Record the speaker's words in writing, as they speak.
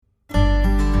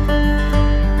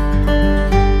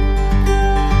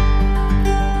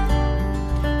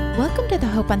the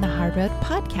Hope on the Hard Road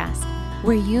podcast,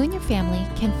 where you and your family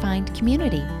can find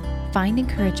community, find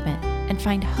encouragement, and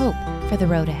find hope for the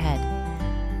road ahead.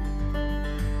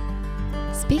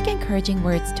 Speak encouraging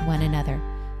words to one another.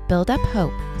 Build up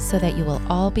hope so that you will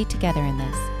all be together in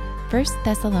this. 1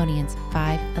 Thessalonians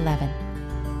 5:11.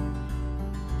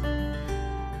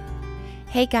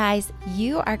 Hey guys,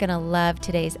 you are going to love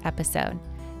today's episode.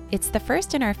 It's the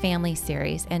first in our family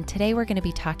series, and today we're going to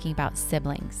be talking about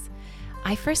siblings.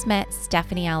 I first met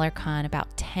Stephanie Alarcon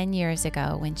about 10 years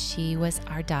ago when she was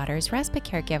our daughter's respite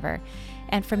caregiver,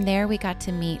 and from there we got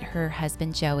to meet her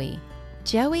husband Joey.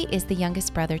 Joey is the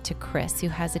youngest brother to Chris, who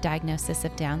has a diagnosis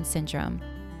of Down syndrome.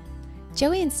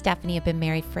 Joey and Stephanie have been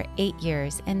married for 8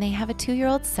 years, and they have a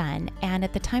 2-year-old son, and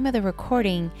at the time of the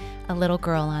recording, a little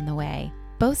girl on the way.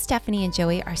 Both Stephanie and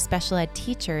Joey are special ed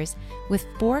teachers with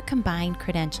 4 combined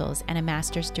credentials and a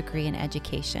master's degree in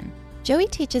education. Joey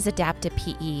teaches adaptive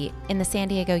PE in the San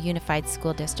Diego Unified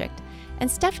School District, and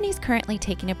Stephanie's currently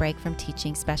taking a break from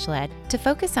teaching special ed to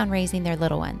focus on raising their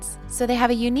little ones. So they have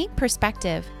a unique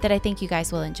perspective that I think you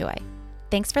guys will enjoy.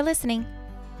 Thanks for listening.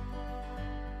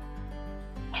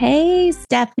 Hey,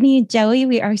 Stephanie and Joey,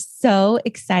 we are so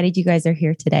excited you guys are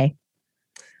here today.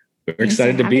 We're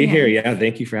excited to be here. Yeah,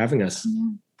 thank you for having us.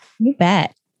 You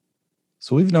bet.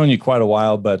 So we've known you quite a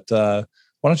while, but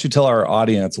why don't you tell our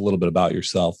audience a little bit about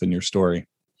yourself and your story?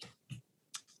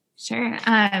 Sure.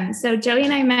 So Joey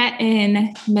and I met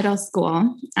in middle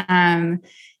school, and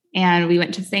we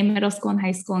went to the same middle school and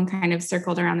high school and kind of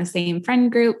circled around the same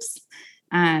friend groups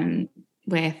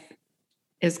with,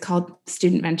 it was called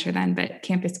Student Venture then, but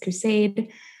Campus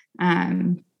Crusade.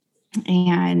 And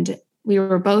we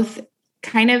were both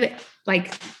kind of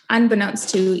like unbeknownst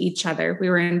to each other. We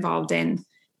were involved in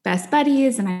Best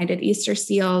Buddies, and I did Easter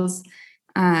Seals.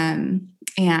 And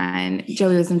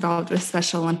Joey was involved with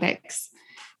Special Olympics.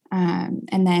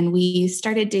 And then we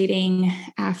started dating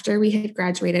after we had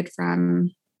graduated from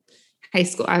high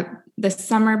school, the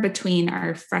summer between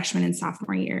our freshman and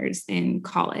sophomore years in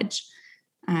college.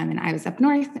 And I was up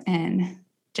north and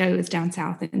Joey was down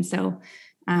south. And so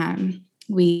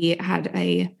we had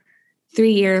a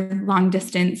 3-year long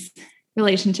distance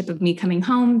relationship of me coming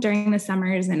home during the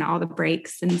summers and all the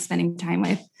breaks and spending time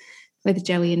with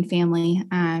Joey and family.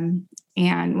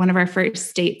 And one of our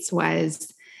first dates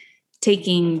was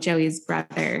taking Joey's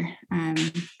brother,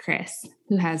 Chris,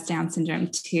 who has Down syndrome,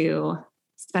 to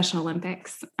Special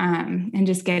Olympics, and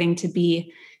just getting to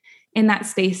be in that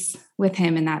space with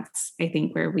him. And that's, I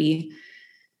think, where we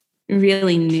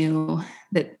really knew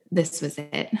that this was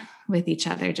it with each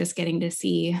other, just getting to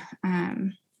see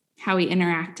how we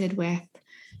interacted with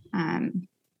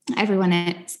everyone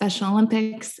at Special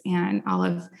Olympics and all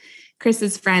of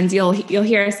Chris's friends. You'll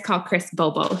hear us call Chris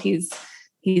Bobo. He's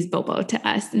Bobo to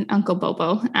us, and Uncle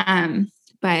Bobo.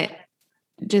 But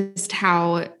just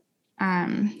how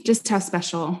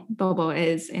special Bobo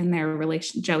is in their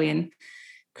relation, Joey and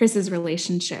Chris's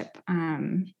relationship.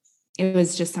 It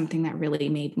was just something that really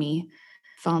made me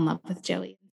fall in love with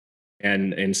Joey.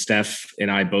 And Steph and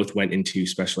I both went into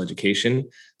special education.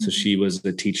 So she was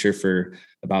the teacher for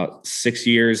about 6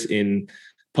 years in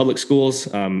public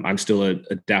schools. I'm still an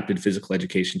adapted physical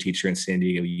education teacher in San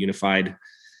Diego Unified,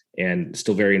 and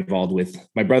still very involved with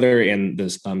my brother and the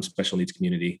special needs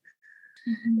community.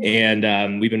 Mm-hmm.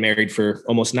 And we've been married for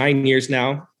almost 9 years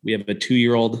now. We have a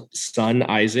 2-year-old son,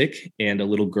 Isaac, and a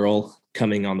little girl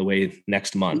coming on the way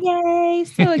next month. Yay.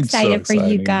 So excited for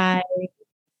you guys.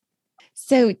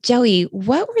 So Joey,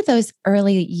 what were those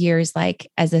early years like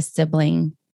as a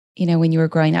sibling, when you were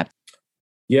growing up?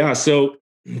 Yeah. So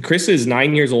Chris is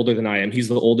 9 years older than I am. He's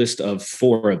the oldest of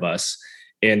 4 of us.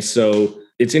 And so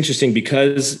it's interesting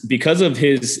because of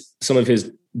some of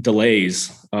his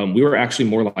delays, we were actually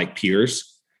more like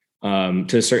peers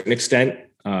to a certain extent.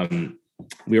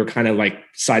 We were kind of like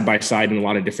side by side in a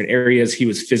lot of different areas. He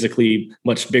was physically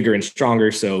much bigger and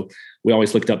stronger, so we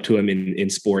always looked up to him in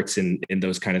sports and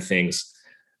those kind of things.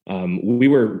 We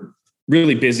were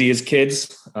really busy as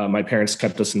kids. My parents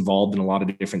kept us involved in a lot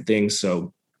of different things.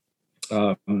 So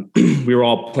we were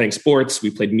all playing sports.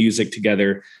 We played music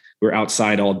together. We were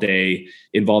outside all day,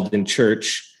 involved in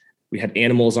church. We had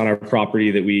animals on our property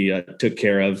that we took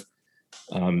care of.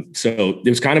 So it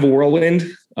was kind of a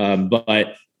whirlwind,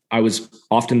 but I was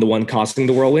often the one causing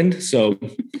the whirlwind. So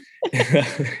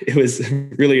it was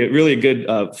really a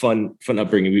good, fun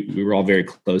upbringing. We were all very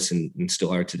close and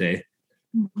still are today.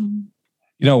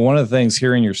 Mm-hmm. One of the things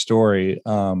hearing your story,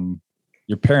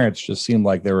 your parents just seemed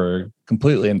like they were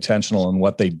completely intentional in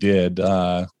what they did,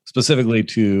 specifically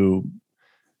to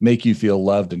make you feel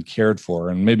loved and cared for.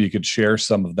 And maybe you could share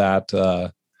some of that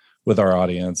with our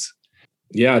audience.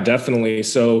 Yeah, definitely.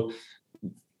 So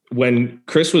when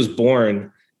Chris was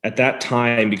born at that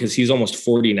time, because he's almost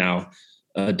 40 now,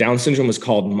 Down syndrome was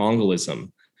called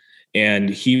Mongolism. And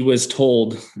he was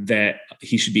told that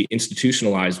he should be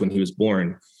institutionalized when he was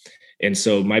born. And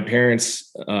so my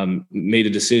parents made a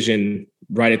decision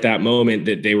right at that moment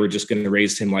that they were just going to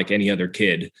raise him like any other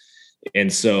kid.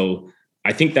 And so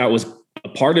I think that was a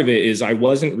part of it. Is I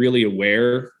wasn't really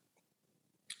aware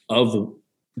of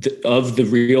the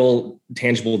real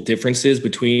tangible differences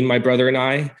between my brother and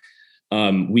I.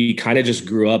 We kind of just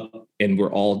grew up and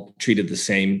we're all treated the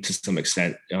same to some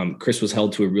extent. Chris was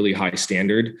held to a really high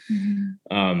standard.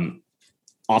 Mm-hmm.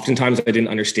 Oftentimes I didn't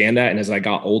understand that. And as I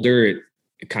got older,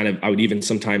 I would even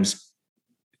sometimes,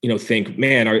 think,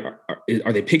 man,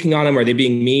 are they picking on him? Are they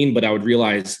being mean? But I would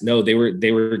realize, no, they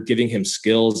were giving him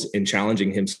skills and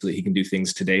challenging him so that he can do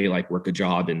things today, like work a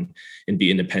job and be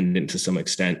independent to some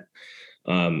extent.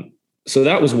 So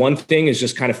that was one thing, is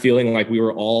just kind of feeling like we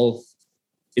were all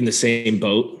in the same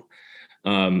boat.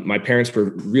 My parents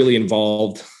were really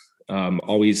involved,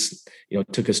 always,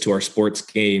 took us to our sports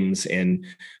games, and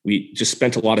we just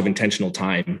spent a lot of intentional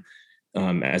time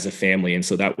as a family. And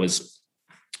so that was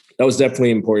definitely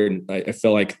important. I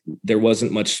feel like there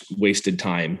wasn't much wasted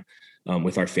time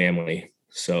with our family.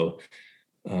 So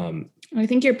I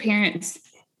think your parents,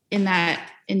 in that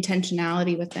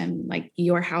intentionality with them, like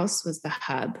your house was the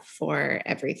hub for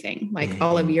everything. Like mm-hmm.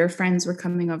 all of your friends were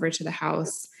coming over to the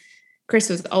house. Chris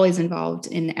was always involved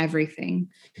in everything.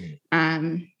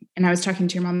 And I was talking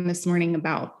to your mom this morning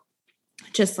about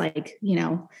just like,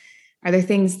 are there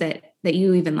things that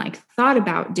you even like thought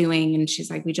about doing? And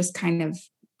she's like, we just kind of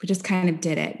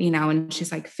did it, and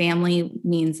she's like, family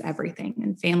means everything,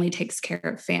 and family takes care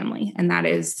of family. And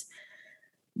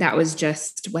that was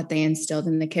just what they instilled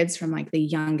in the kids from like the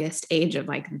youngest age of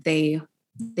like, they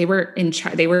were in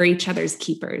charge. They were each other's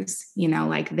keepers,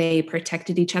 like they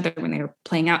protected each other when they were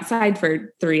playing outside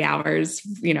for 3 hours,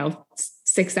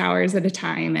 6 hours at a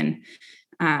time.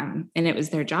 And it was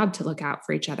their job to look out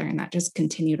for each other. And that just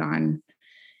continued on,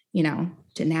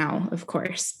 to now, of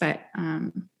course, but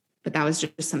that was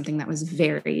just something that was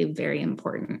very, very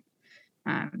important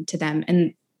to them.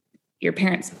 And your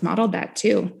parents modeled that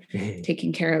too, mm-hmm.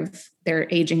 taking care of their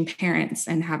aging parents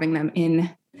and having them in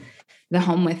the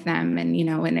home with them. And,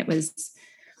 and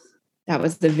that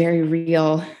was the very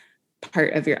real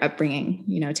part of your upbringing,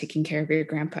 taking care of your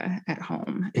grandpa at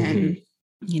home mm-hmm.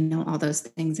 and, all those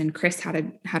things. And Chris had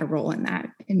a role in that,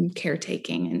 in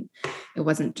caretaking. And it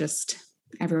wasn't just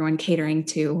everyone catering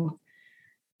to,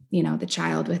 the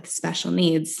child with special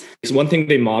needs. One thing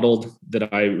they modeled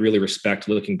that I really respect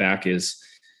looking back is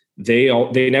they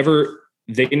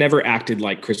never acted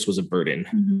like Chris was a burden,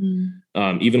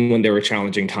 mm-hmm. Even when there were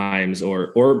challenging times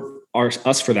or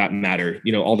us for that matter.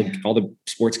 All the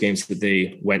sports games that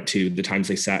they went to, the times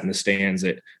they sat in the stands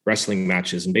at wrestling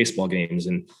matches and baseball games,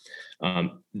 and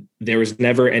there was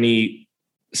never any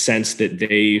sense that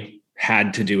they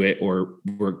had to do it or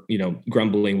were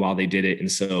grumbling while they did it. And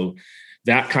so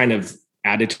that kind of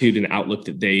attitude and outlook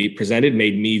that they presented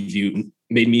made me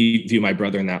view my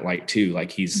brother in that light too. Like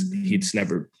mm-hmm. he's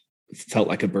never felt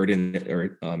like a burden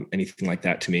or anything like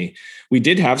that to me. We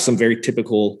did have some very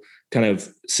typical kind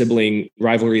of sibling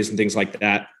rivalries and things like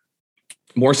that.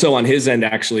 More so on his end,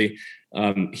 actually.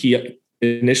 He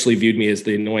initially viewed me as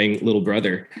the annoying little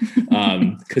brother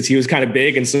because he was kind of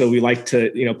big. And so we liked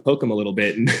to, poke him a little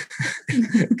bit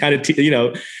and kind of,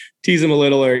 tease him a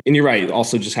little. And you're right.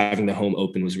 Also just having the home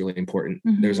open was really important.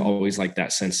 Mm-hmm. There's always like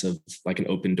that sense of like an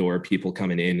open door, people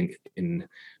coming in, and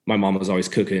my mom was always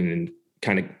cooking and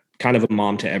kind of a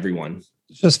mom to everyone.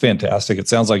 It's just fantastic. It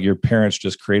sounds like your parents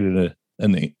just created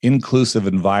an inclusive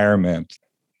environment.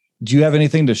 Do you have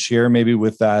anything to share maybe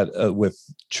with that, with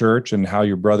church and how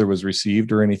your brother was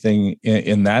received or anything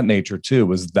in that nature too?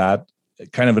 Was that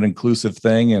kind of an inclusive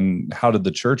thing, and how did the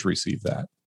church receive that?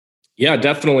 Yeah,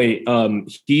 definitely.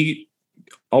 He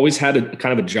always had a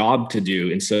kind of a job to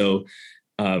do. And so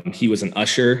he was an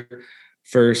usher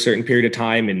for a certain period of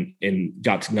time and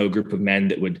got to know a group of men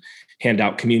that would hand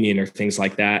out communion or things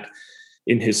like that.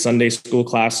 In his Sunday school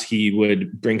class, he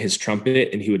would bring his trumpet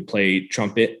and he would play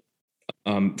trumpet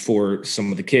for some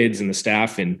of the kids and the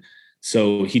staff. And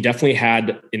so he definitely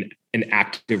had an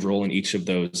active role in each of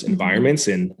those environments.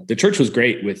 And the church was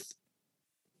great with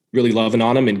really loving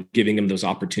on him and giving him those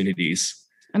opportunities.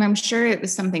 And I'm sure it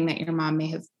was something that your mom may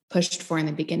have pushed for in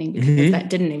the beginning because mm-hmm. that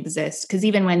didn't exist. Because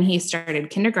even when he started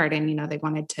kindergarten, they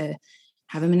wanted to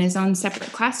have him in his own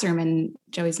separate classroom. And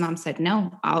Joey's mom said,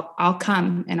 no, I'll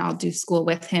come and I'll do school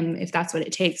with him if that's what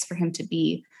it takes for him to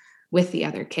be with the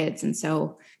other kids. And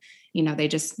so,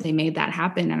 they made that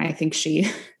happen. And I think she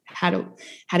had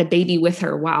a baby with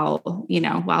her while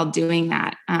doing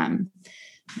that.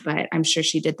 But I'm sure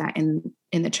she did that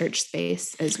in the church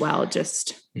space as well,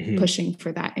 just pushing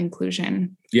for that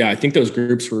inclusion. Yeah, I think those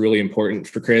groups were really important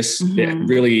for Chris. It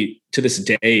really, to this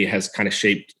day, has kind of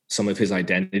shaped some of his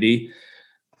identity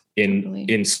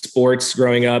in sports.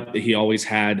 Growing up, he always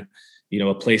had,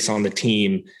 a place on the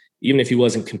team. Even if he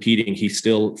wasn't competing, he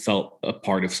still felt a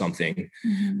part of something,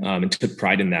 and took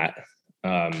pride in that.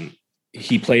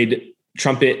 He played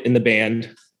trumpet in the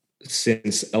band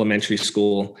since elementary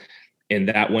school, and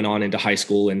that went on into high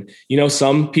school. And,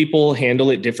 some people handle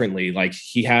it differently. Like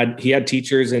he had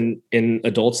teachers and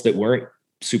adults that weren't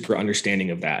super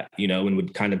understanding of that, and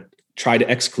would kind of try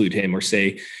to exclude him or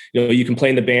say, you can play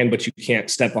in the band, but you can't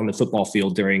step on the football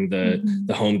field during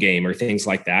the home game or things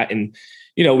like that. And,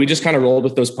 we just kind of rolled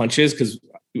with those punches because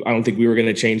I don't think we were going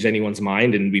to change anyone's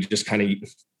mind. And we just kind of,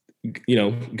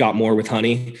 got more with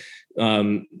Honey,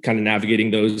 kind of navigating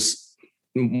those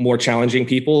more challenging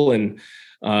people. And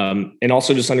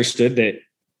also just understood that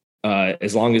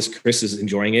as long as Chris is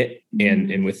enjoying it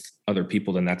and with other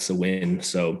people, then that's a win.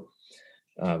 So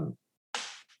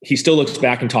he still looks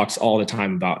back and talks all the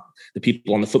time about the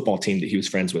people on the football team that he was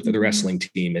friends with, or the wrestling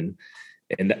team.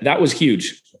 And that was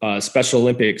huge. Special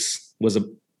Olympics was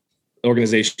an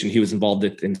organization he was involved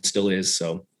with and still is.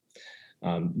 So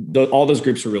all those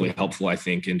groups were really helpful, I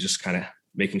think, in just kind of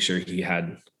making sure he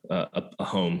had a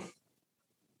home.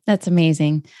 That's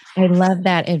amazing. I love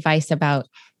that advice about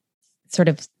sort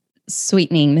of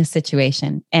sweetening the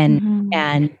situation and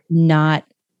not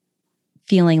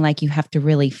feeling like you have to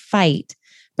really fight,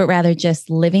 but rather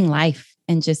just living life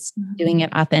and just doing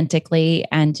it authentically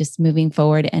and just moving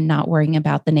forward and not worrying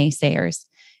about the naysayers.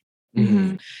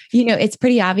 It's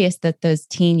pretty obvious that those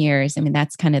teen years, I mean,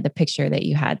 that's kind of the picture that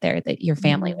you had there, that your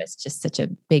family was just such a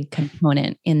big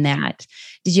component in that.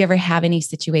 Did you ever have any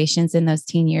situations in those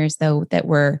teen years, though, that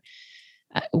were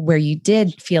where you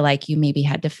did feel like you maybe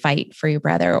had to fight for your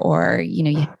brother, or,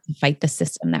 you had to fight the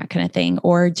system, that kind of thing,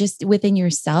 or just within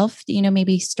yourself,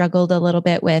 maybe struggled a little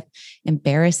bit with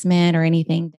embarrassment or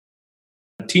anything?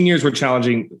 Teen years were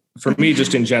challenging for me,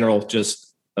 just in general,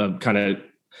 just kind of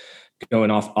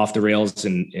going off the rails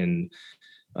and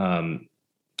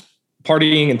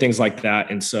partying and things like that.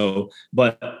 And so,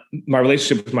 but my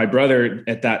relationship with my brother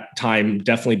at that time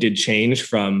definitely did change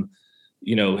from,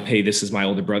 hey, this is my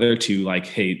older brother, to like,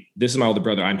 hey, this is my older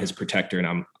brother, I'm his protector. And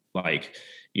I'm like,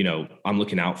 I'm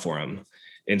looking out for him.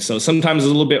 And so sometimes a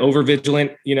little bit over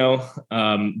vigilant,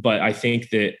 but I think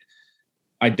that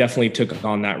I definitely took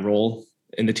on that role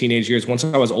in the teenage years. Once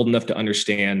I was old enough to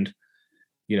understand,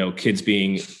 kids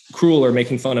being cruel or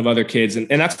making fun of other kids. And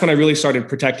that's when I really started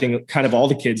protecting kind of all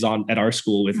the kids at our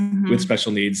school with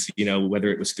special needs, whether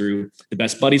it was through the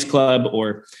Best Buddies Club,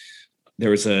 or there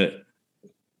was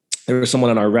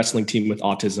someone on our wrestling team with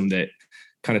autism that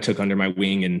kind of took under my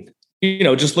wing and,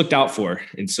 just looked out for.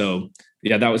 And so,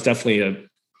 yeah, that was definitely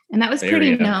and that was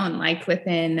pretty known, like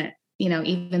within,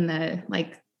 even the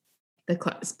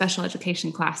special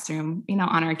education classroom,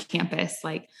 on our campus,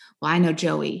 like, well, I know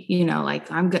Joey,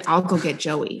 like I'm good, I'll go get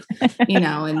Joey, and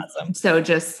awesome. So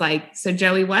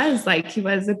Joey was he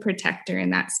was a protector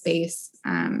in that space,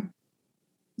 and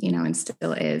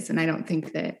still is. And I don't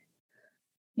think that,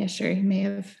 sure, he may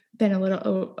have been a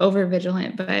little over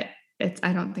vigilant, but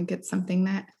I don't think it's something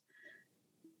that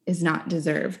is not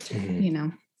deserved,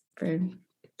 for.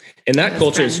 And that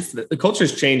the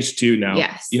culture's changed too now.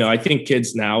 Yes. I think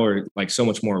kids now are like so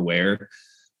much more aware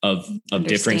of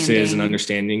differences and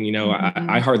understanding.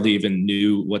 I hardly even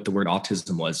knew what the word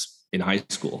autism was in high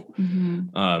school.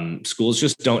 Schools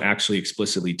just don't actually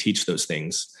explicitly teach those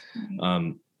things.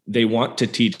 They want to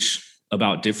teach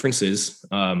about differences,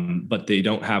 but they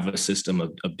don't have a system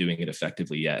of doing it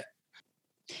effectively yet.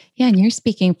 Yeah. And you're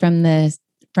speaking from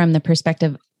the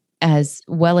perspective, as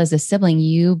well as a sibling,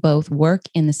 you both work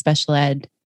in the special ed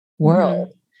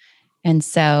world. And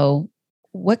so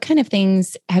what kind of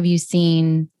things have you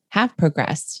seen have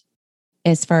progressed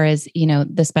as far as,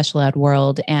 the special ed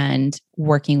world and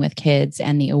working with kids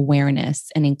and the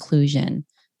awareness and inclusion?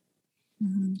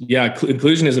 Yeah,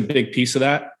 inclusion is a big piece of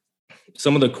that.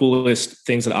 Some of the coolest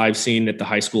things that I've seen at the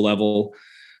high school level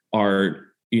are,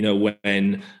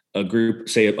 when a group,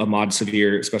 say a mod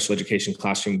severe special education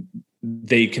classroom,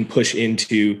 they can push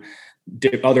into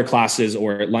other classes,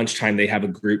 or at lunchtime, they have a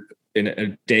group in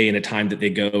a day and a time that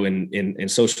they go and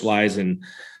socialize, and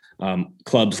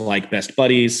clubs like Best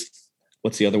Buddies.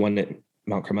 What's the other one at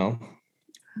Mount Carmel?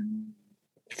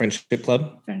 Friendship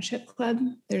Club.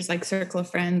 There's like Circle of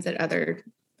Friends at other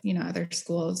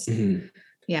schools.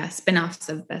 Yeah. Spinoffs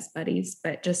of Best Buddies,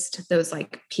 but just those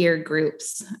like peer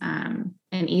groups. And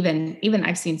And even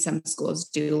I've seen some schools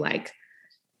do like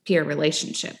peer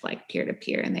relationship, like peer to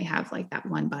peer, and they have like that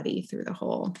one buddy through their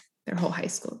whole high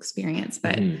school experience.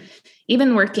 But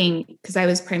even working, because I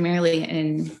was primarily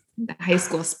in the high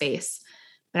school space,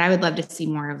 but I would love to see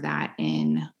more of that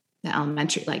in the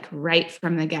elementary, like right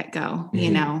from the get-go, you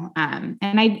know? And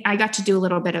I got to do a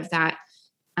little bit of that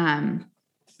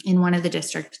in one of the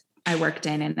districts I worked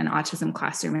in an autism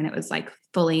classroom, and it was like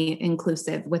fully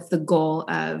inclusive with the goal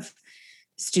of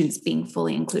students being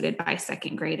fully included by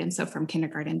second grade. And so from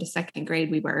kindergarten to second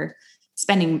grade, we were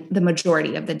spending the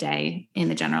majority of the day in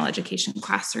the general education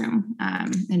classroom,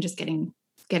 and just getting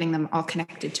them all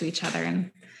connected to each other.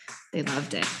 And they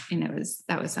loved it. And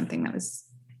that was something that was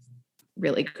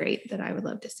really great that I would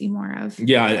love to see more of.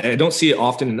 Yeah. I don't see it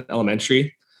often in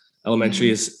elementary. Elementary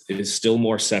is still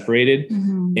more separated.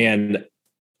 And,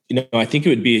 you know, I think it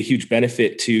would be a huge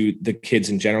benefit to the kids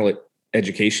in general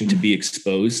education to be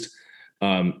exposed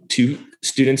to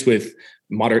students with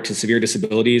moderate to severe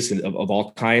disabilities of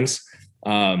all kinds.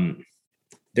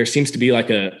 There seems to be like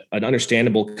an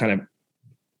understandable kind of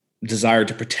desire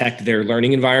to protect their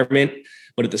learning environment,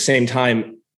 but at the same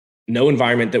time, no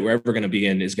environment that we're ever going to be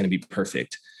in is going to be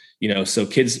perfect. You know, so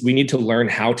kids, we need to learn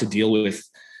how to deal with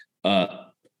a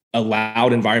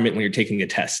loud environment when you're taking a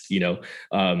test. You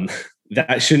know,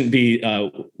 that shouldn't be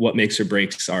what makes or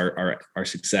breaks our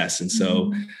success. And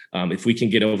so if we can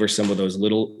get over some of those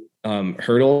little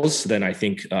hurdles, then I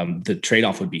think the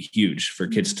trade-off would be huge for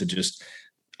kids to just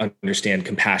understand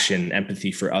compassion,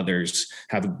 empathy for others,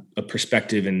 have a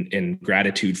perspective and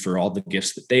gratitude for all the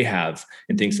gifts that they have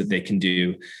and things that they can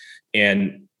do.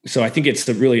 And so I think it's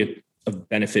really a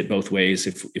benefit both ways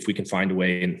if we can find a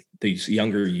way in these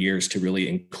younger years to really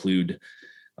include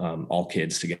all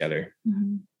kids together.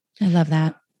 I love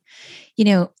that. You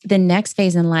know, the next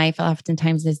phase in life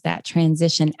oftentimes is that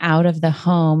transition out of the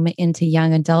home into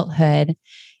young adulthood.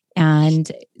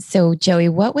 And so, Joey,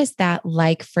 what was that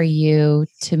like for you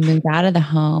to move out of the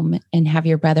home and have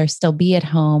your brother still be at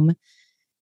home?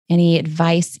 Any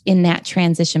advice in that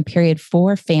transition period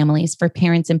for families, for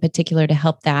parents in particular, to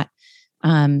help that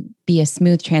be a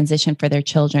smooth transition for their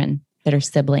children that are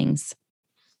siblings?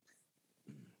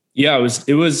 Yeah,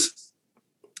 it was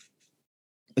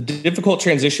a difficult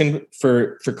transition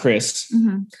for Chris.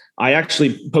 I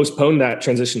actually postponed that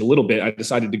transition a little bit. I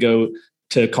decided to go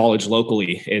to college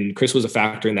locally, and Chris was a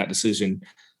factor in that decision.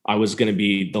 I was going to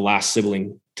be the last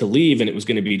sibling to leave, and it was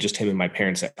going to be just him and my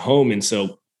parents at home. And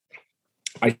so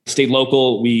I stayed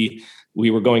local. We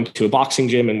were going to a boxing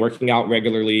gym and working out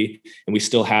regularly, and we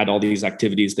still had all these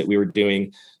activities that we were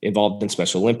doing involved in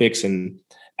Special Olympics. And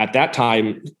at that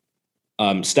time,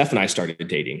 Steph and I started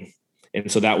dating.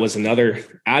 And so that was another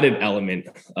added element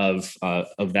of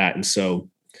that.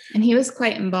 And he was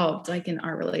quite involved, like in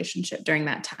our relationship during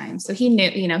that time. So he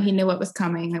knew what was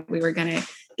coming, that we were going to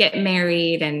get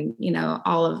married and, you know,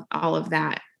 all of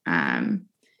that.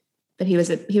 But he was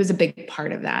a big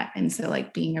part of that. And so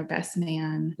like being your best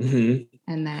man.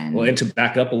 And then, well, and to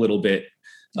back up a little bit,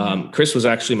 Chris was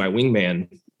actually my wingman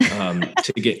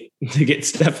to get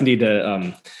Stephanie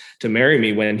to marry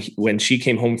me. When she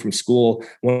came home from school,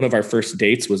 one of our first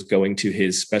dates was going to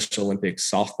his Special Olympics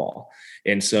softball.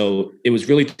 And so it was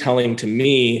really telling to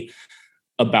me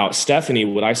about Stephanie,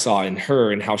 what I saw in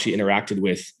her and how she interacted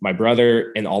with my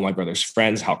brother and all my brother's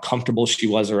friends, how comfortable she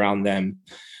was around them,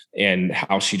 and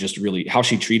how she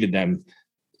treated them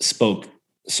spoke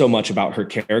so much about her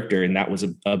character. And that was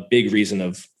a big reason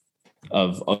of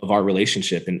our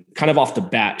relationship. And kind of off the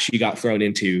bat, she got thrown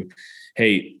into,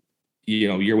 hey, you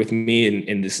know, you're with me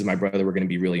and this is my brother. We're going to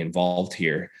be really involved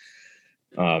here.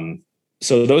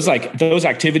 So those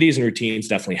activities and routines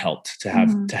definitely helped to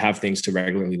have things to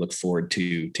regularly look forward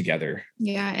to together.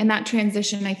 Yeah. And that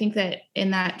transition, I think that in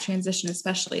that transition,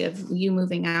 especially of you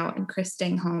moving out and Chris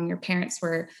staying home, your parents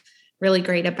were really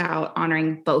great about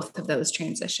honoring both of those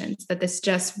transitions, that this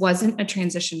just wasn't a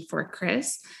transition for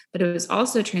Chris, but it was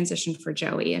also a transition for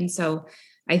Joey. And so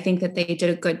I think that they did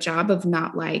a good job of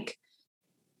not like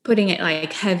putting it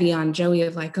like heavy on Joey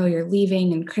of like, oh, you're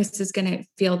leaving and Chris is going to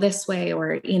feel this way,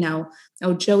 or, you know,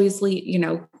 oh,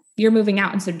 you're moving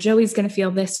out. And so Joey's going to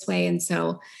feel this way. And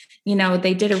so, you know,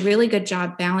 they did a really good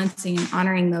job balancing and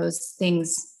honoring those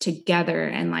things together,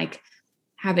 and like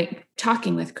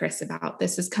talking with Chris about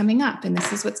this is coming up and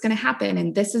this is what's going to happen.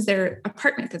 And this is their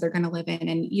apartment that they're going to live in.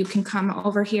 And you can come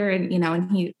over here and, you know,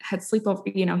 and he had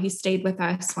sleepover, you know, he stayed with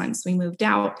us once we moved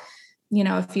out, you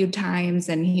know, a few times,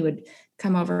 and he would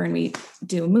come over and we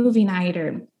do a movie night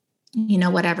or, you know,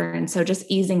 whatever. And so just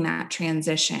easing that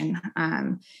transition.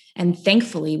 And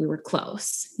thankfully we were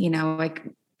close, you know, like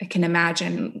I can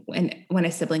imagine when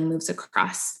a sibling moves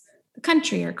across the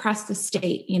country or across the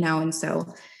state, and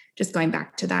so just going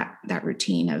back to that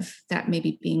routine of that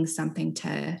maybe being something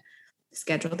to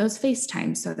schedule those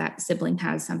FaceTimes so that sibling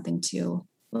has something to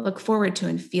look forward to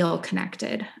and feel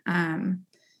connected.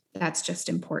 That's just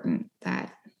important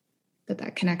that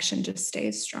connection just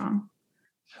stays strong.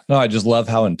 No, I just love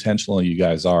how intentional you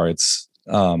guys are. It's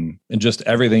and just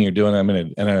everything you're doing. I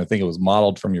mean, and I think it was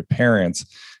modeled from your parents,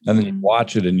 and then you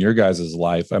watch it in your guys'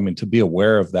 life. I mean, to be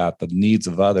aware of that, the needs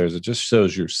of others, it just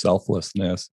shows your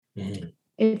selflessness.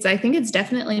 Mm-hmm. I think it's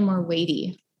definitely more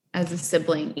weighty as a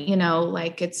sibling,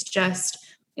 like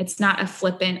it's not a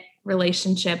flippant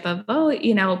relationship of,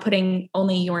 putting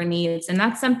only your needs. And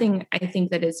that's something I think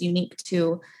that is unique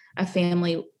to a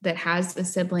family that has a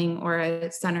sibling or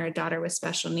a son or a daughter with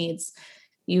special needs.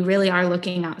 You really are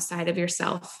looking outside of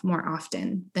yourself more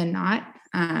often than not.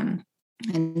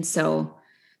 And so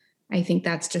I think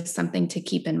that's just something to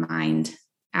keep in mind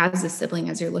as a sibling,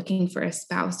 as you're looking for a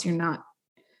spouse. You're not,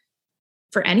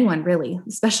 for anyone really,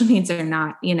 special needs are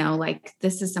not, like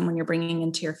this is someone you're bringing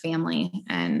into your family,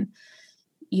 and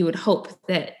you would hope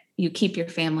that you keep your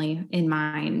family in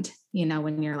mind,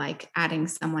 when you're like adding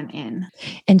someone in.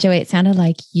 And Joey, it sounded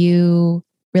like you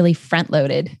really front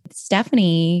loaded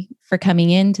Stephanie for coming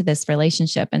into this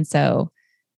relationship. And so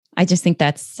I just think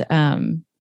that's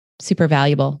super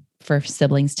valuable for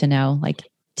siblings to know, like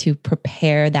to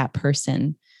prepare that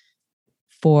person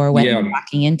for what you're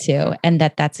walking into, and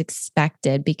that's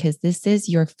expected because this is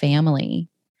your family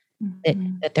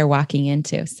that they're walking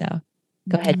into. So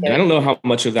go ahead. And I don't know how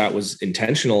much of that was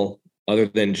intentional other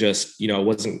than just, I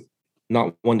wasn't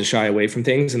not one to shy away from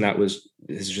things. And this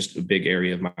is just a big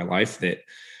area of my life that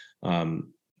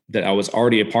I was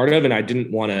already a part of. And I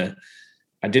didn't want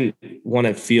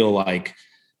to feel like,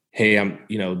 hey,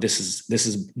 this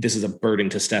is a burden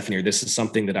to Stephanie, or this is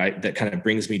something that kind of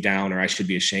brings me down, or I should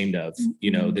be ashamed of.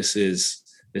 This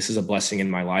is a blessing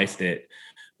in my life that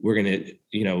we're going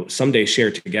to, someday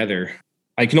share together.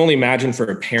 I can only imagine for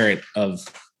a parent of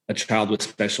a child with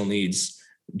special needs,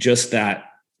 just that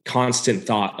constant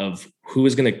thought of who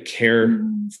is going to care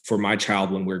for my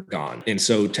child when we're gone. And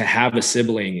so to have a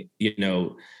sibling,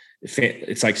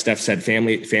 it's like Steph said,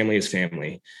 family is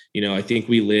family. I think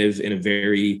we live in a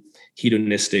very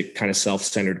hedonistic kind of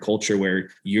self-centered culture where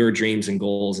your dreams and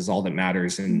goals is all that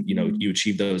matters. And, you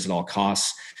achieve those at all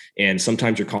costs. And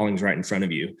sometimes your calling's right in front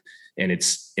of you, and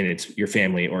it's your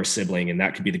family or a sibling. And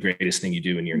that could be the greatest thing you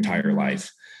do in your entire life.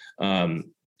 And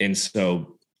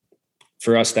so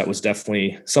for us, that was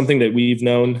definitely something that we've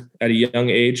known at a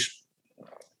young age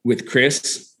with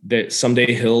Chris, that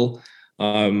someday he'll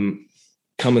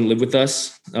come and live with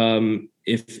us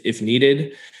if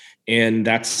needed. And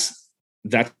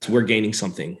we're gaining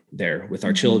something there with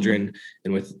our children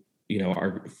and with,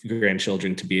 our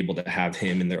grandchildren, to be able to have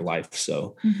him in their life.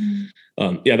 So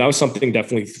that was something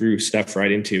definitely threw Steph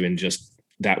right into, and just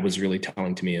that was really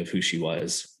telling to me of who she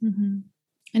was.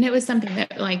 And it was something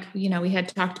that we had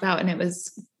talked about, and it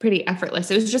was pretty effortless.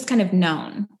 It was just kind of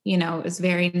known, it was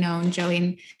very known. Joey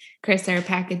and Chris are a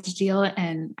package deal,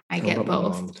 and I get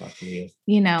both, and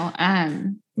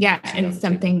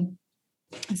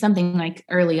something like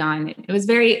early on, it was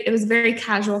a very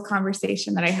casual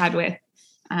conversation that I had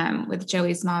with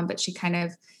Joey's mom, but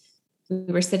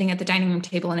we were sitting at the dining room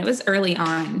table, and it was early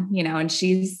on, and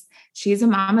she's a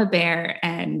mama bear,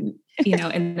 and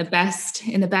in the best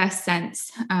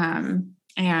sense.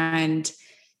 And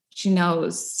she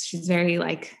knows, she's very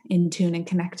in tune and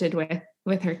connected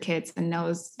with her kids, and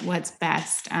knows what's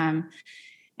best. And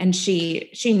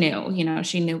she knew,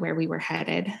 she knew where we were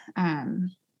headed,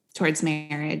 towards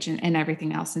marriage and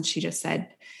everything else. And she just said,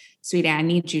 sweetie, I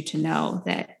need you to know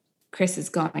that Chris is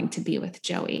going to be with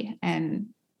Joey. And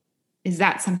is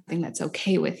that something that's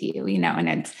okay with you? And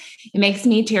it makes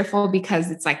me tearful, because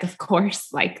it's of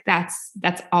course,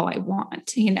 that's all I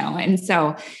want, And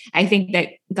so I think that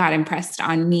God impressed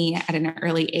on me at an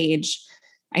early age.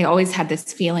 I always had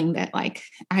this feeling that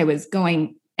I was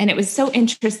going, and it was so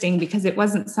interesting because it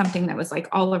wasn't something that was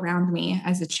all around me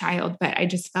as a child, but I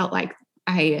just felt like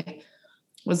I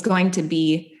was going to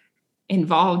be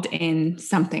involved in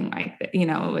something like that,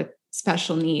 with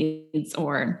special needs,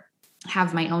 or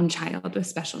have my own child with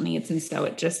special needs. And so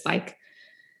it just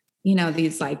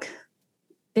these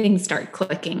things start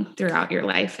clicking throughout your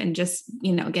life, and just,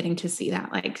 getting to see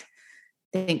that,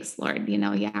 thanks Lord,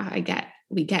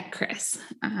 we get Chris.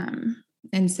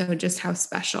 And so just how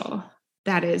special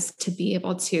that is to be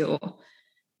able to,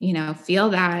 feel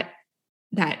that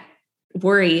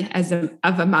worry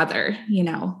of a mother,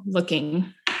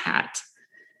 looking at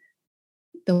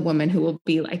the woman who will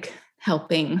be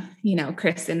helping,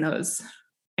 Chris in those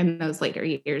later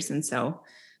years. And so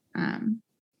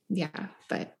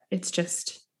But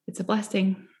it's a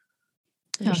blessing.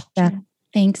 Oh, Steph,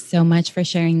 thanks so much for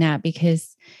sharing that,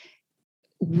 because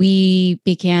we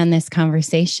began this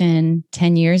conversation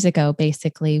 10 years ago,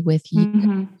 basically, with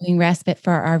you doing respite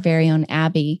for our very own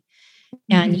Abby.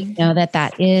 And you know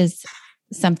that is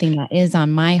something that is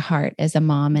on my heart as a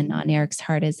mom and on Eric's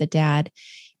heart as a dad,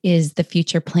 is the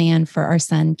future plan for our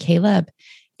son, Caleb,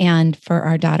 and for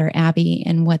our daughter, Abby,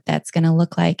 and what that's going to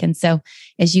look like. And so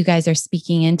as you guys are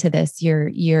speaking into this,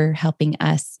 you're helping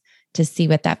us to see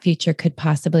what that future could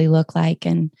possibly look like.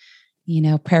 And,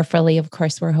 prayerfully, of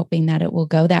course, we're hoping that it will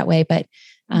go that way. But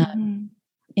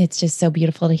it's just so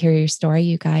beautiful to hear your story,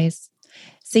 you guys.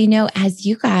 So, as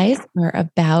you guys are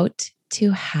about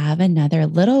to have another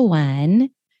little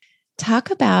one,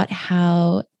 talk about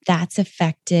how that's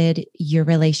affected your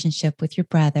relationship with your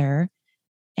brother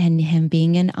and him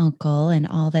being an uncle and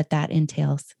all that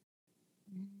entails.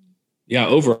 Yeah,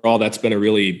 overall, that's been a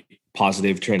really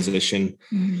positive transition.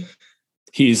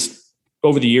 He's,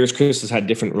 over the years, Chris has had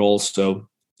different roles. So,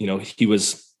 he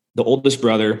was the oldest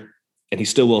brother, and he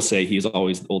still will say he's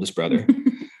always the oldest brother.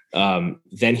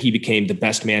 Then he became the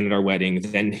best man at our wedding.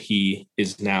 Then he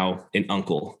is now an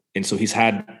uncle. And so he's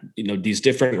had, these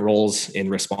different roles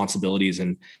and responsibilities,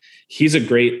 and he's a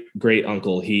great, great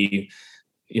uncle. He,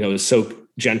 is so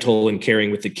gentle and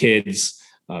caring with the kids.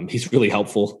 He's really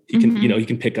helpful. He can, he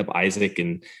can pick up Isaac,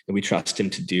 and we trust him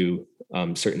to do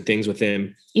certain things with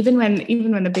him. Even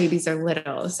when the babies are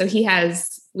little. So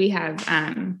we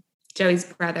have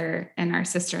Joey's brother and our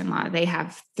sister-in-law. They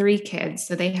have 3 kids.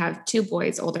 So they have 2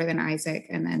 boys older than Isaac,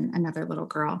 and then another little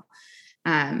girl.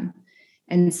 And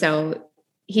so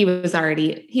he was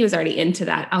already into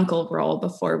that uncle role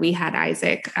before we had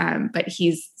Isaac. But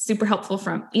he's super helpful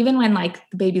from even when like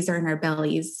the babies are in our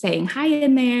bellies, saying hi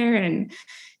in there, and,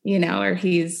 or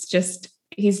he's just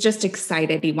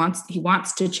excited. He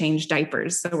wants to change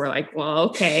diapers. So we're like, well,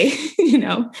 okay,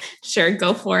 sure,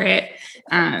 go for it.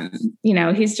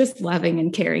 He's just loving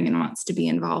and caring and wants to be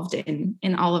involved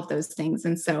in all of those things.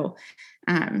 And so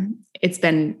it's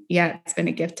been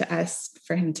a gift to us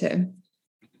for him to,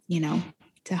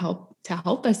 to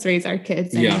help us raise our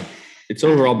kids. And, it's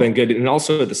overall been good. And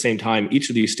also at the same time, each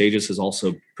of these stages has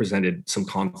also presented some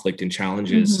conflict and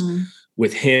challenges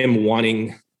with him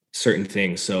wanting certain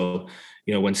things. So,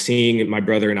 when seeing my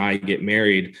brother and I get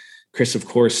married, Chris, of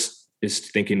course, is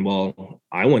thinking, well,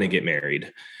 I want to get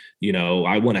married.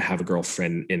 I want to have a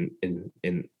girlfriend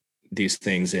in these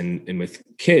things. And with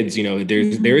kids,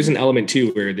 there is an element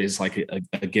too, where there's like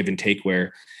a give and take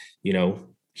where,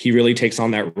 he really takes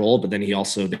on that role, but then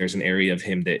there's an area of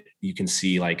him that you can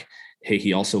see like, hey,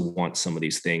 he also wants some of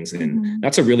these things. And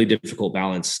that's a really difficult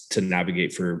balance to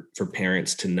navigate for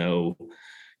parents to know,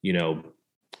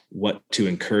 what to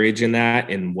encourage in that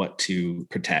and what to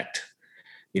protect,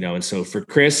 and so for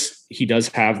Chris, he does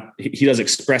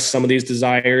express some of these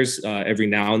desires every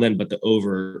now and then, but the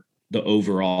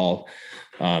overall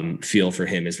feel for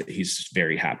him is that he's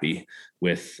very happy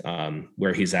with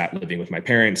where he's at living with my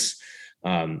parents.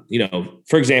 For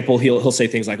example, he'll say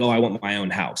things like, oh, I want my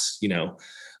own house,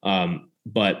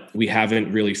 but we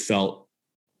haven't really felt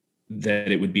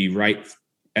that it would be right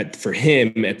for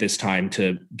him at this time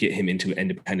to get him into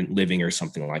independent living or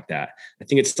something like that. I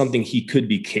think it's something he could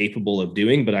be capable of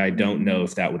doing, but I don't know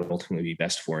if that would ultimately be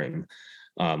best for him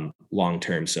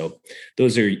long-term. So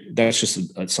that's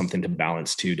just something to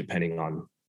balance too, depending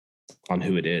on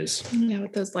who it is. Yeah.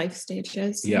 With those life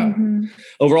stages. Yeah.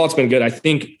 Overall, it's been good. I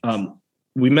think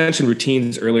we mentioned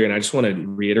routines earlier, and I just want to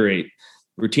reiterate,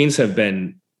 routines have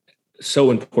been so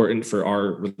important for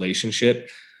our relationship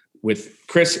with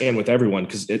Chris and with everyone.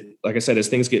 Cause like I said, as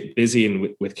things get busy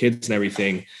and with kids and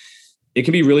everything, it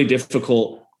can be really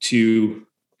difficult to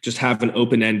just have an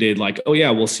open-ended, like, oh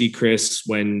yeah, we'll see Chris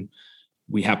when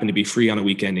we happen to be free on a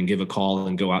weekend and give a call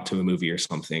and go out to a movie or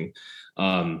something.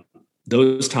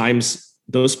 Those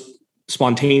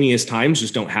spontaneous times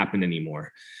just don't happen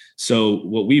anymore. So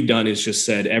what we've done is just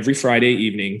said every Friday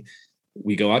evening,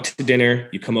 we go out to dinner,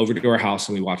 you come over to our house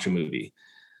and we watch a movie.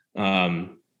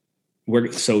 We're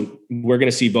going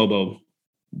to see Bobo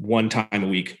one time a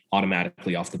week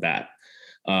automatically off the bat.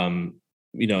 My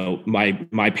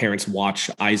parents watch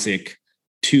Isaac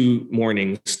 2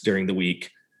 mornings during the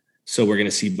week. So we're going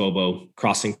to see Bobo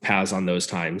crossing paths on those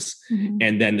times.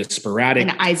 And then the sporadic.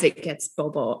 And Isaac gets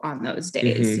Bobo on those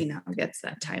days, gets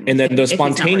that time. And then the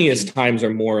spontaneous times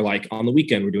are more like on the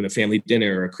weekend, we're doing a family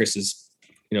dinner, or Chris is,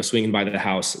 swinging by the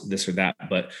house, this or that.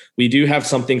 But we do have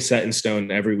something set in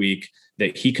stone every week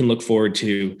that he can look forward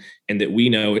to, and that we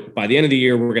know by the end of the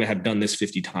year, we're going to have done this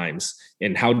 50 times.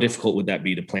 And how difficult would that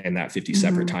be to plan that 50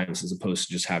 separate times as opposed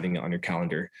to just having it on your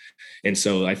calendar? And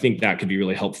so I think that could be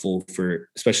really helpful for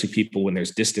especially people when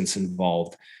there's distance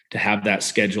involved, to have that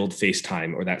scheduled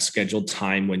FaceTime or that scheduled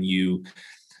time when you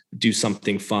do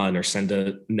something fun or send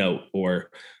a note or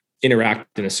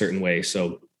interact in a certain way.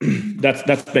 So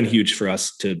that's been huge for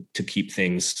us to keep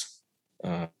things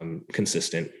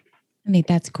consistent. I think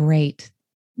that's great.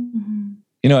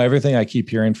 You know, everything I keep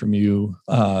hearing from you,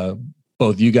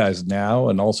 both you guys now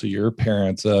and also your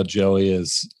parents, Joey,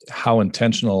 is how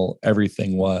intentional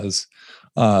everything was.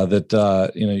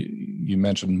 You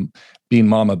mentioned being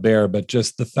Mama Bear, but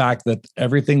just the fact that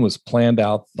everything was planned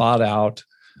out, thought out,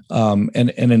 and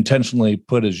intentionally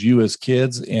put as you as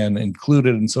kids and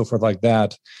included and so forth like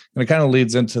that. And it kind of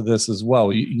leads into this as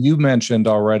well. You mentioned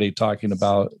already talking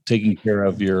about taking care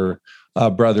of your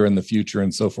brother in the future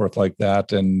and so forth like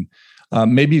that. And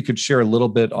maybe you could share a little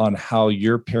bit on how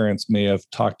your parents may have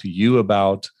talked to you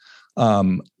about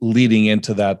leading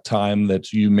into that time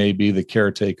that you may be the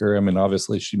caretaker. I mean,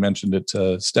 obviously she mentioned it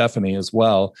to Stephanie as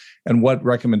well, and what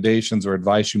recommendations or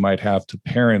advice you might have to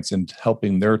parents in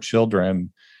helping their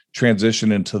children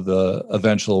transition into the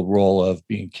eventual role of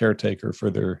being caretaker for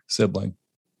their sibling.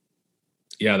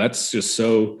 Yeah, that's just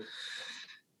so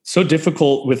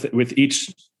difficult with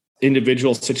each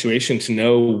individual situation to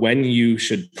know when you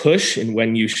should push and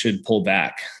when you should pull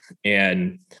back.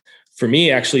 And for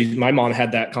me, actually, my mom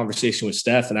had that conversation with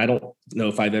Steph, and I don't know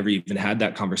if I've ever even had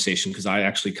that conversation because I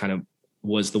actually kind of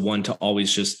was the one to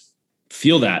always just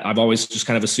feel that. I've always just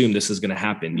kind of assumed this is going to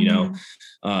happen. You know,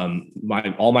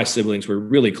 all my siblings were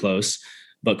really close,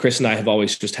 but Chris and I have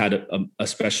always just had a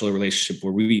special relationship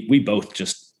where we both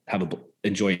just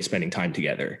enjoy spending time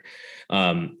together.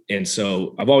 And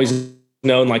so I've always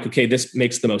known, like, okay, this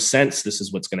makes the most sense. This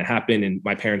is what's going to happen. And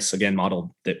my parents, again,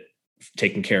 modeled that,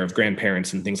 taking care of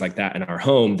grandparents and things like that in our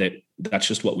home, that's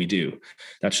just what we do.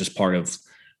 That's just part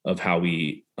of how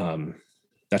we,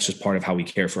 that's just part of how we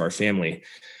care for our family.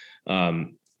 I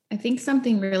think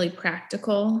something really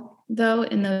practical though,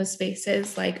 in those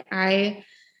spaces, like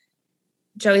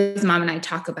Joey's mom and I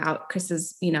talk about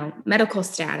Chris's, medical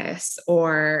status,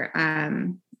 or,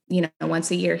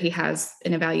 once a year he has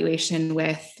an evaluation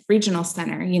with Regional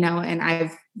Center,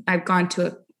 and I've gone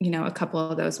to a couple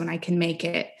of those when I can make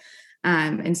it.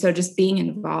 And so just being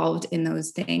involved in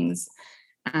those things,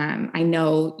 I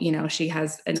know, she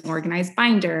has an organized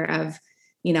binder of,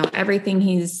 everything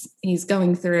he's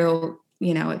going through,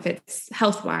 if it's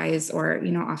health-wise or,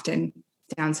 often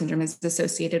Down syndrome is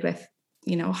associated with,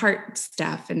 heart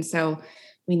stuff. And so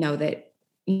we know that,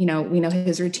 we know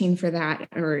his routine for that,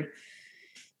 or,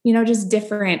 just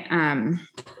different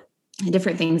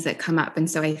things that come up. And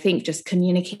so I think just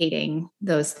communicating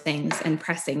those things and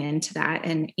pressing into that.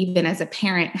 And even as a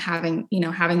parent, having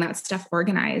that stuff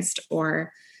organized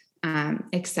or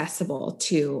accessible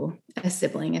to a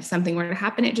sibling. If something were to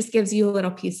happen, it just gives you a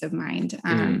little peace of mind.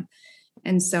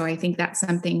 And so I think that's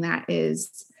something that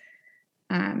is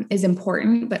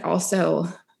important, but also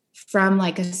from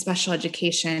like a special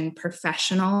education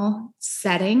professional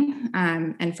setting,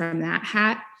 and from that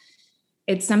hat,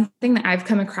 it's something that I've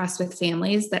come across with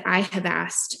families that I have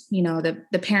asked,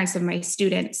 the parents of my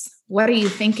students, what are you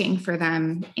thinking for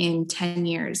them in 10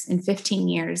 years, in 15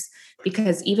 years?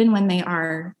 Because even when they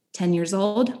are 10 years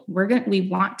old, we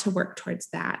want to work towards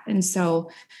that. And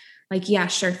so like, yeah,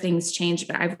 sure, things change,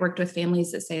 but I've worked with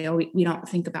families that say, oh, we don't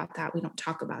think about that. We don't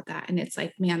talk about that. And it's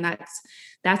like, man,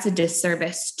 that's a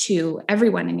disservice to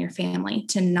everyone in your family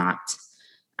to not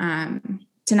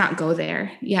go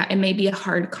there. Yeah, it may be a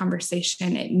hard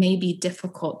conversation. It may be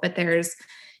difficult, but there's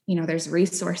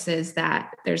resources,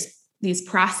 there's these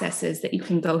processes that you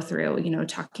can go through,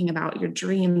 talking about your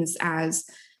dreams as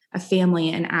a family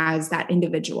and as that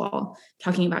individual,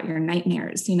 talking about your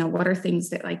nightmares, what are things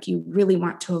that like you really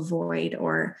want to avoid,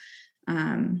 or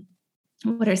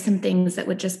what are some things that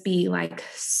would just be like,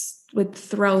 would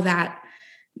throw that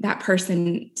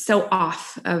person so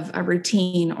off of a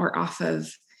routine or off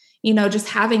of, just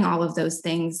having all of those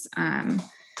things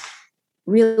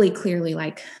really clearly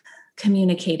like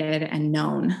communicated and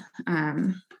known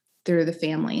through the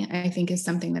family, I think is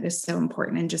something that is so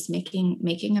important. And just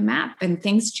making a map, and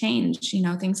things change,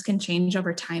 things can change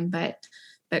over time, but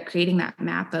creating that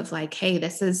map of like, hey,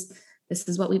 this is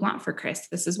what we want for Chris.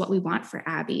 This is what we want for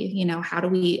Abby. How do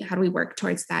we work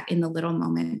towards that in the little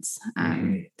moments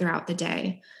throughout the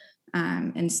day?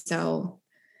 And so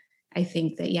I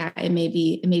think that, yeah, it may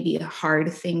be a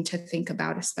hard thing to think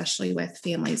about, especially with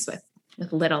families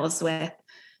with littles, with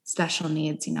special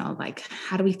needs, like,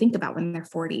 how do we think about when they're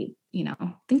 40,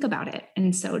 think about it.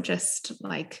 And so just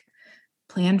like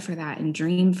plan for that and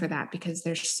dream for that, because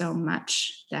there's so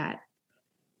much that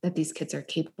these kids are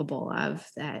capable of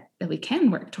that we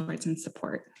can work towards and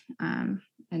support.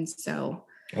 And so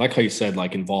I like how you said,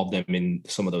 like, involve them in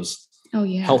some of those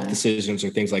health decisions or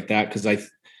things like that. Cause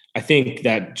I think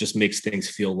that just makes things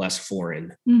feel less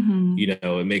foreign. Mm-hmm.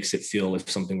 It makes it feel, if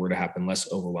something were to happen,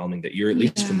 less overwhelming, that you're at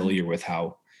least familiar with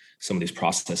how some of these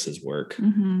processes work.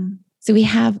 Mm-hmm. So we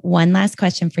have one last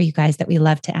question for you guys that we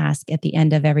love to ask at the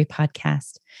end of every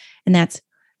podcast. And that's,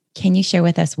 can you share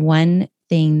with us one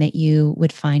thing that you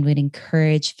would find would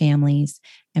encourage families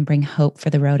and bring hope for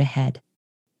the road ahead?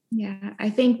 Yeah, I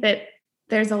think that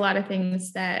there's a lot of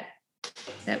things that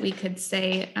we could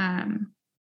say,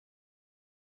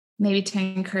 maybe to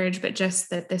encourage, but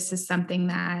just that this is something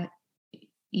that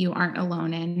you aren't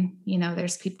alone in.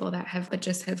 There's people that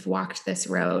have walked this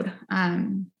road,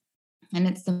 and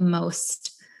it's the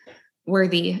most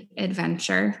worthy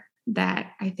adventure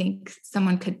that I think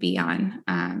someone could be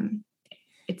on.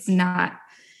 It's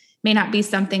may not be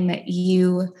something that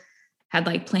you had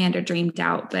like planned or dreamed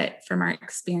out, but from our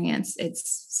experience,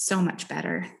 it's so much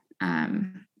better.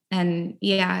 And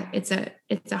yeah, it's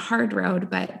a hard road,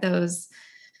 but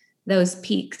those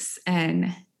peaks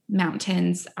and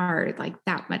mountains are like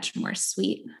that much more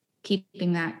sweet.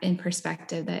 Keeping that in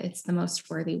perspective, that it's the most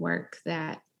worthy work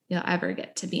that you'll ever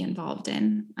get to be involved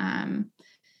in.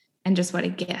 And just what a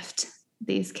gift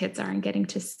these kids are, and getting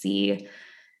to see,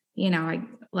 I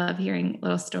love hearing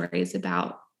little stories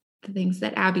about the things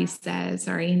that Abby says,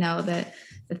 or, the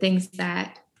things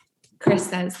that Chris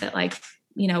says that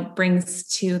brings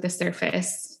to the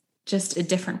surface just a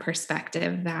different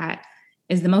perspective that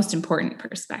is the most important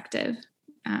perspective,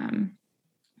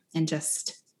 and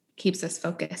just keeps us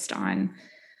focused on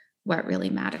what really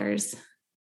matters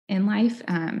in life.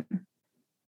 And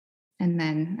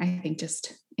then I think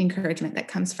just encouragement that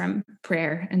comes from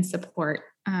prayer and support,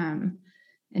 and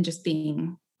just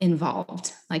being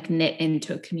involved, like knit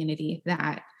into a community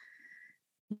that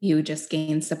you just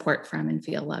gain support from and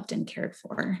feel loved and cared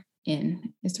for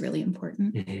in, is really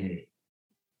important. Mm-hmm.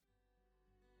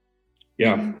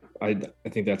 Yeah, I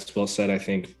think that's well said. I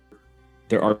think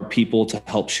there are people to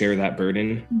help share that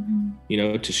burden,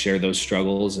 to share those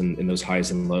struggles and those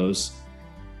highs and lows.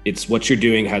 It's what you're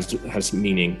doing has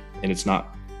meaning, and it's not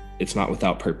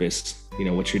without purpose.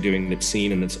 What you're doing that's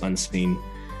seen and that's unseen.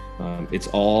 It's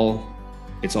all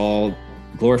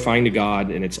glorifying to God,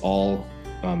 and it's all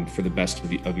for the best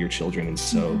of your children. And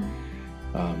so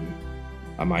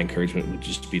my encouragement would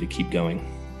just be to keep going.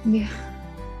 Yeah.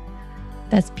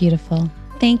 That's beautiful.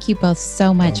 Thank you both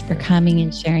so much for coming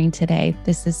and sharing today.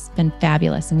 This has been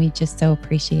fabulous, and we just so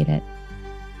appreciate it.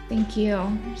 Thank you.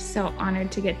 I'm so honored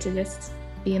to get to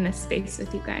be in this space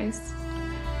with you guys.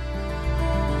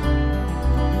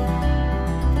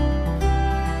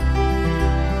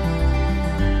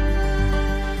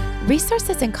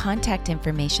 Resources and contact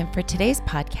information for today's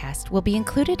podcast will be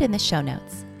included in the show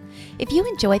notes. If you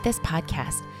enjoyed this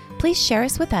podcast, please share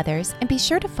us with others and be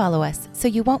sure to follow us so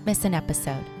you won't miss an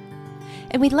episode.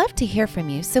 And we'd love to hear from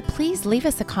you, so please leave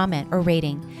us a comment or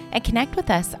rating and connect with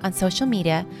us on social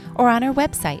media or on our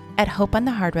website at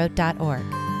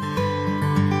hopeonthehardroad.org.